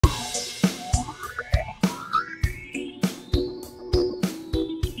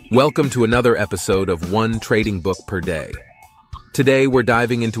Welcome to another episode of One Trading Book Per Day. Today we're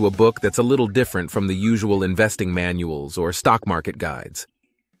diving into a book that's a little different from the usual investing manuals or stock market guides.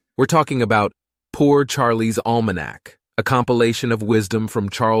 We're talking about Poor Charlie's Almanack, a compilation of wisdom from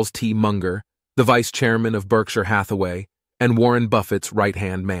Charles T. Munger, the vice chairman of Berkshire Hathaway, and Warren Buffett's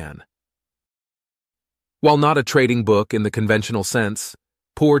right-hand man. While not a trading book in the conventional sense,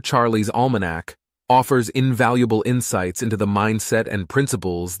 Poor Charlie's Almanack offers invaluable insights into the mindset and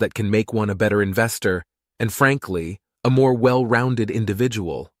principles that can make one a better investor and, frankly, a more well-rounded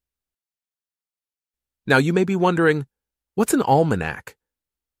individual. Now, you may be wondering, what's an almanac?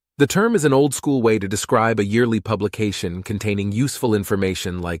 The term is an old-school way to describe a yearly publication containing useful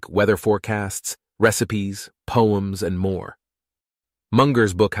information like weather forecasts, recipes, poems, and more.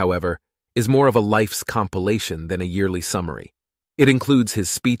 Munger's book, however, is more of a life's compilation than a yearly summary. It includes his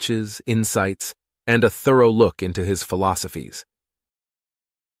speeches, insights, and a thorough look into his philosophies.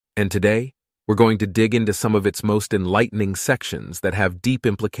 And today, we're going to dig into some of its most enlightening sections that have deep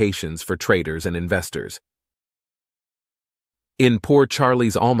implications for traders and investors. In Poor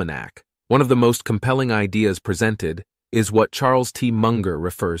Charlie's Almanack, one of the most compelling ideas presented is what Charles T. Munger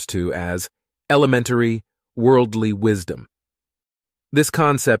refers to as elementary worldly wisdom. This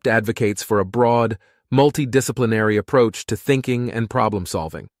concept advocates for a broad, multidisciplinary approach to thinking and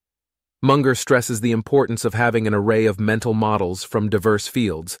problem-solving. Munger stresses the importance of having an array of mental models from diverse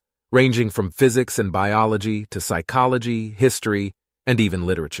fields, ranging from physics and biology to psychology, history, and even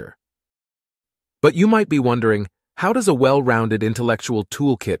literature. But you might be wondering, how does a well-rounded intellectual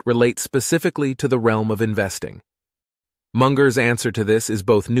toolkit relate specifically to the realm of investing? Munger's answer to this is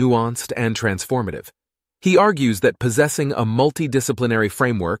both nuanced and transformative. He argues that possessing a multidisciplinary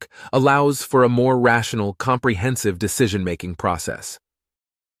framework allows for a more rational, comprehensive decision-making process.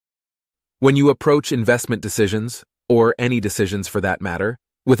 When you approach investment decisions, or any decisions for that matter,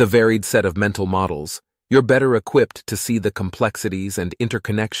 with a varied set of mental models, you're better equipped to see the complexities and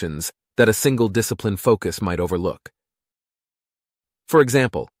interconnections that a single discipline focus might overlook. For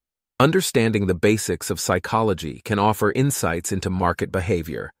example, understanding the basics of psychology can offer insights into market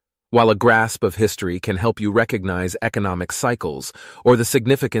behavior, while a grasp of history can help you recognize economic cycles or the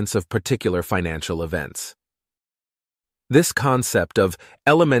significance of particular financial events. This concept of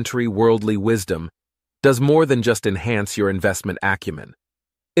elementary worldly wisdom does more than just enhance your investment acumen.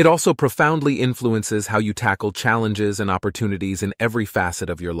 It also profoundly influences how you tackle challenges and opportunities in every facet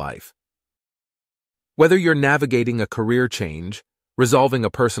of your life. Whether you're navigating a career change, resolving a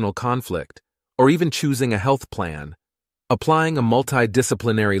personal conflict, or even choosing a health plan, applying a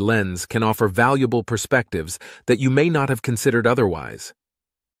multidisciplinary lens can offer valuable perspectives that you may not have considered otherwise.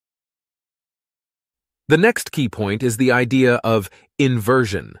 The next key point is the idea of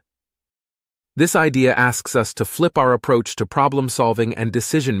inversion. This idea asks us to flip our approach to problem-solving and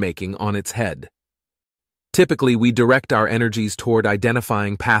decision-making on its head. Typically, we direct our energies toward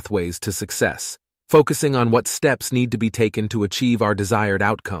identifying pathways to success, focusing on what steps need to be taken to achieve our desired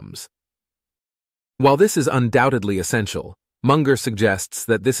outcomes. While this is undoubtedly essential, Munger suggests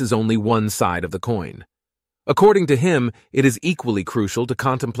that this is only one side of the coin. According to him, it is equally crucial to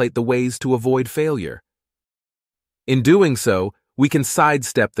contemplate the ways to avoid failure. In doing so, we can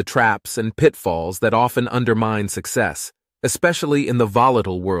sidestep the traps and pitfalls that often undermine success, especially in the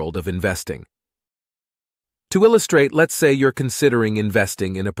volatile world of investing. To illustrate, let's say you're considering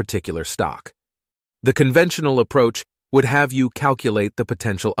investing in a particular stock. The conventional approach would have you calculate the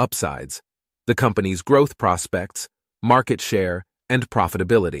potential upsides, the company's growth prospects, market share, and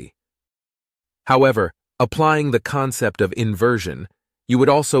profitability. However, applying the concept of inversion, you would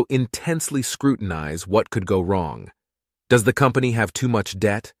also intensely scrutinize what could go wrong. Does the company have too much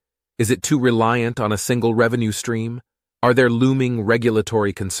debt? Is it too reliant on a single revenue stream? Are there looming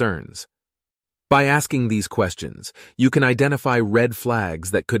regulatory concerns? By asking these questions, you can identify red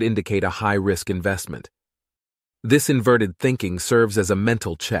flags that could indicate a high-risk investment. This inverted thinking serves as a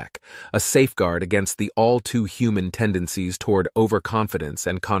mental check, a safeguard against the all-too-human tendencies toward overconfidence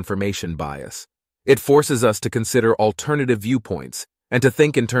and confirmation bias. It forces us to consider alternative viewpoints and to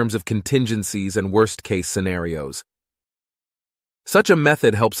think in terms of contingencies and worst-case scenarios. Such a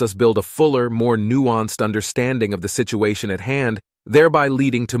method helps us build a fuller, more nuanced understanding of the situation at hand, thereby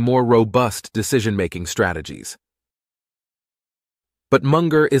leading to more robust decision-making strategies. But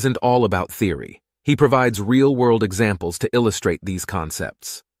Munger isn't all about theory. He provides real-world examples to illustrate these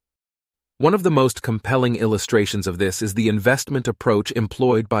concepts. One of the most compelling illustrations of this is the investment approach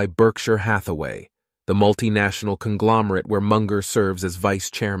employed by Berkshire Hathaway, the multinational conglomerate where Munger serves as vice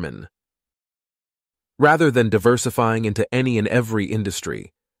chairman. Rather than diversifying into any and every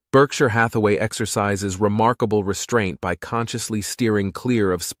industry, Berkshire Hathaway exercises remarkable restraint by consciously steering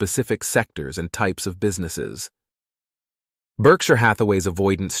clear of specific sectors and types of businesses. Berkshire Hathaway's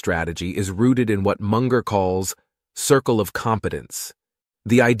avoidance strategy is rooted in what Munger calls circle of competence,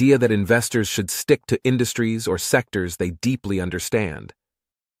 the idea that investors should stick to industries or sectors they deeply understand.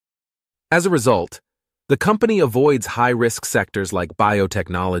 As a result, the company avoids high-risk sectors like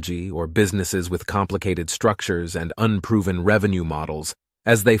biotechnology or businesses with complicated structures and unproven revenue models,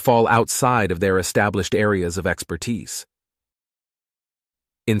 as they fall outside of their established areas of expertise.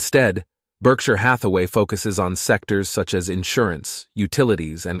 Instead, Berkshire Hathaway focuses on sectors such as insurance,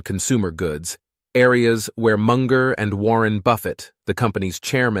 utilities, and consumer goods, areas where Munger and Warren Buffett, the company's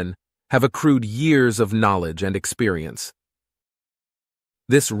chairman, have accrued years of knowledge and experience.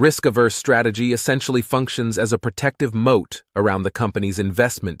 This risk-averse strategy essentially functions as a protective moat around the company's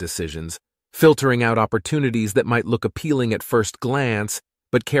investment decisions, filtering out opportunities that might look appealing at first glance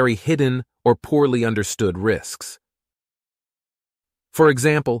but carry hidden or poorly understood risks. For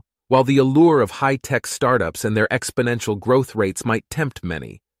example, while the allure of high-tech startups and their exponential growth rates might tempt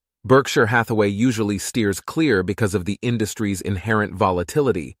many, Berkshire Hathaway usually steers clear because of the industry's inherent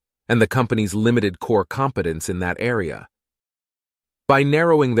volatility and the company's limited core competence in that area. By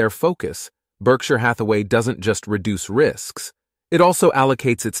narrowing their focus, Berkshire Hathaway doesn't just reduce risks, it also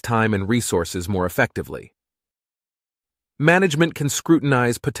allocates its time and resources more effectively. Management can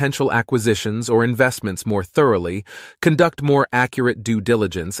scrutinize potential acquisitions or investments more thoroughly, conduct more accurate due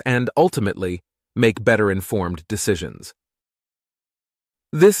diligence, and ultimately, make better-informed decisions.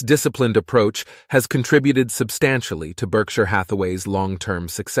 This disciplined approach has contributed substantially to Berkshire Hathaway's long-term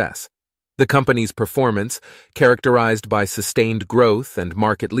success. The company's performance, characterized by sustained growth and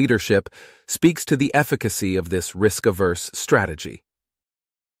market leadership, speaks to the efficacy of this risk-averse strategy.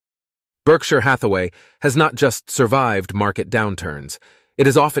 Berkshire Hathaway has not just survived market downturns, it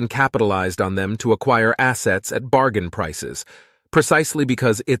has often capitalized on them to acquire assets at bargain prices, precisely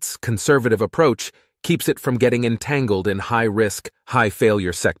because its conservative approach keeps it from getting entangled in high-risk,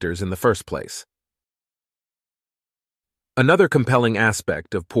 high-failure sectors in the first place. Another compelling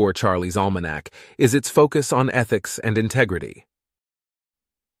aspect of Poor Charlie's Almanack is its focus on ethics and integrity.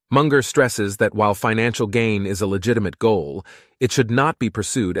 Munger stresses that while financial gain is a legitimate goal, it should not be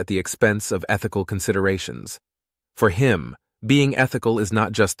pursued at the expense of ethical considerations. For him, being ethical is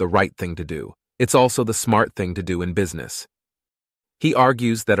not just the right thing to do, it's also the smart thing to do in business. He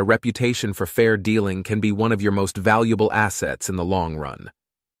argues that a reputation for fair dealing can be one of your most valuable assets in the long run.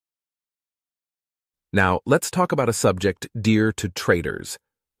 Now, let's talk about a subject dear to traders: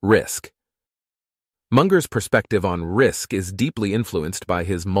 risk. Munger's perspective on risk is deeply influenced by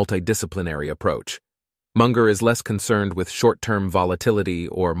his multidisciplinary approach. Munger is less concerned with short-term volatility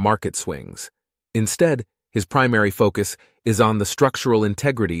or market swings. Instead, his primary focus is on the structural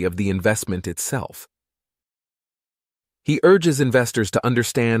integrity of the investment itself. He urges investors to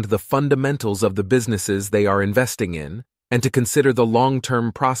understand the fundamentals of the businesses they are investing in and to consider the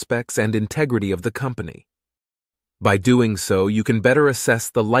long-term prospects and integrity of the company. By doing so, you can better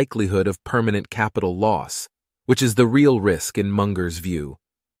assess the likelihood of permanent capital loss, which is the real risk in Munger's view.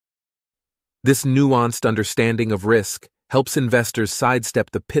 This nuanced understanding of risk helps investors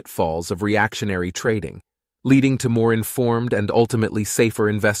sidestep the pitfalls of reactionary trading, leading to more informed and ultimately safer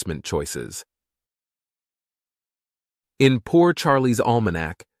investment choices. In Poor Charlie's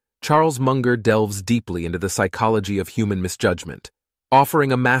Almanack, Charles Munger delves deeply into the psychology of human misjudgment,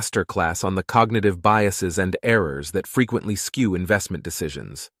 offering a masterclass on the cognitive biases and errors that frequently skew investment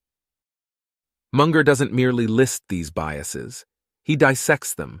decisions. Munger doesn't merely list these biases, he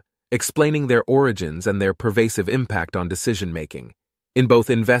dissects them, explaining their origins and their pervasive impact on decision-making, in both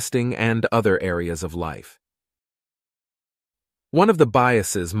investing and other areas of life. One of the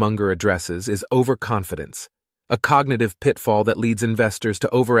biases Munger addresses is overconfidence, a cognitive pitfall that leads investors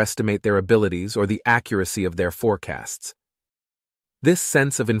to overestimate their abilities or the accuracy of their forecasts. This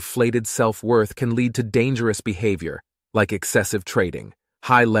sense of inflated self-worth can lead to dangerous behavior, like excessive trading,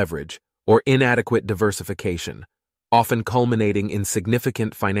 high leverage, or inadequate diversification, often culminating in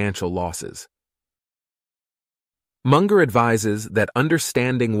significant financial losses. Munger advises that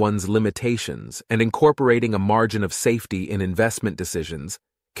understanding one's limitations and incorporating a margin of safety in investment decisions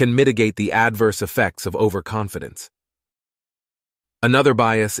can mitigate the adverse effects of overconfidence. Another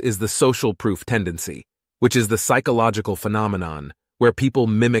bias is the social proof tendency, which is the psychological phenomenon where people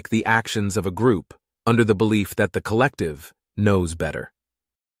mimic the actions of a group under the belief that the collective knows better.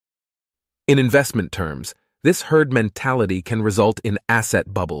 In investment terms, this herd mentality can result in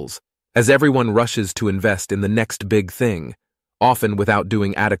asset bubbles, as everyone rushes to invest in the next big thing, often without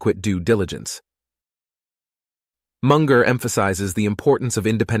doing adequate due diligence. Munger emphasizes the importance of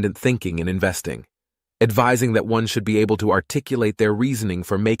independent thinking in investing, advising that one should be able to articulate their reasoning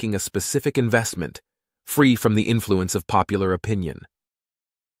for making a specific investment, free from the influence of popular opinion.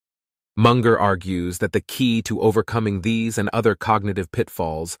 Munger argues that the key to overcoming these and other cognitive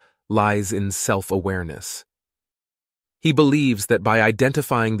pitfalls lies in self-awareness. He believes that by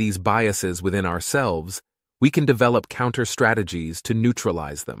identifying these biases within ourselves, we can develop counter-strategies to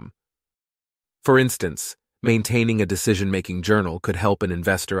neutralize them. For instance, maintaining a decision-making journal could help an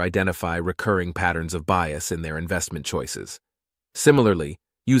investor identify recurring patterns of bias in their investment choices. Similarly,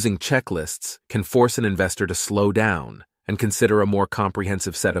 using checklists can force an investor to slow down and consider a more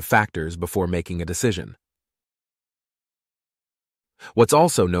comprehensive set of factors before making a decision. What's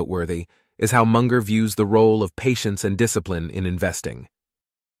also noteworthy is how Munger views the role of patience and discipline in investing.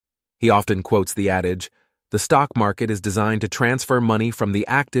 He often quotes the adage, "The stock market is designed to transfer money from the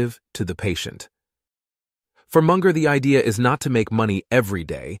active to the patient." For Munger, the idea is not to make money every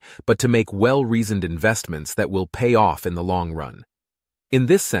day, but to make well-reasoned investments that will pay off in the long run. In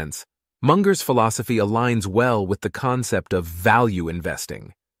this sense, Munger's philosophy aligns well with the concept of value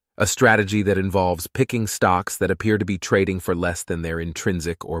investing, a strategy that involves picking stocks that appear to be trading for less than their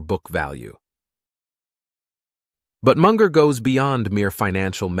intrinsic or book value. But Munger goes beyond mere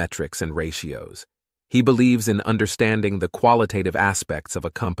financial metrics and ratios. He believes in understanding the qualitative aspects of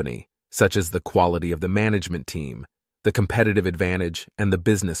a company, such as the quality of the management team, the competitive advantage, and the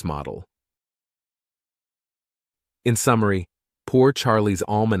business model. In summary, Poor Charlie's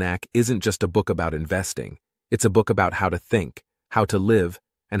Almanack isn't just a book about investing. It's a book about how to think, how to live,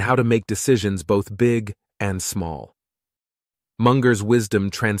 and how to make decisions both big and small. Munger's wisdom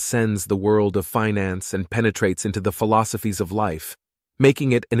transcends the world of finance and penetrates into the philosophies of life,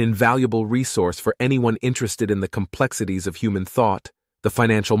 making it an invaluable resource for anyone interested in the complexities of human thought, the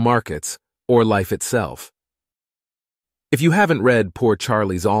financial markets, or life itself. If you haven't read Poor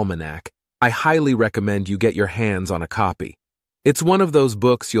Charlie's Almanack, I highly recommend you get your hands on a copy. It's one of those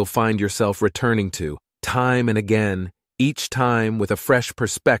books you'll find yourself returning to, time and again, each time with a fresh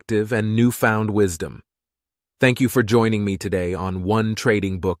perspective and newfound wisdom. Thank you for joining me today on One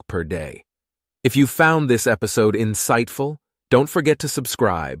Trading Book Per Day. If you found this episode insightful, don't forget to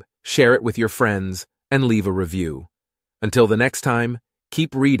subscribe, share it with your friends, and leave a review. Until the next time,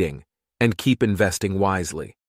 keep reading and keep investing wisely.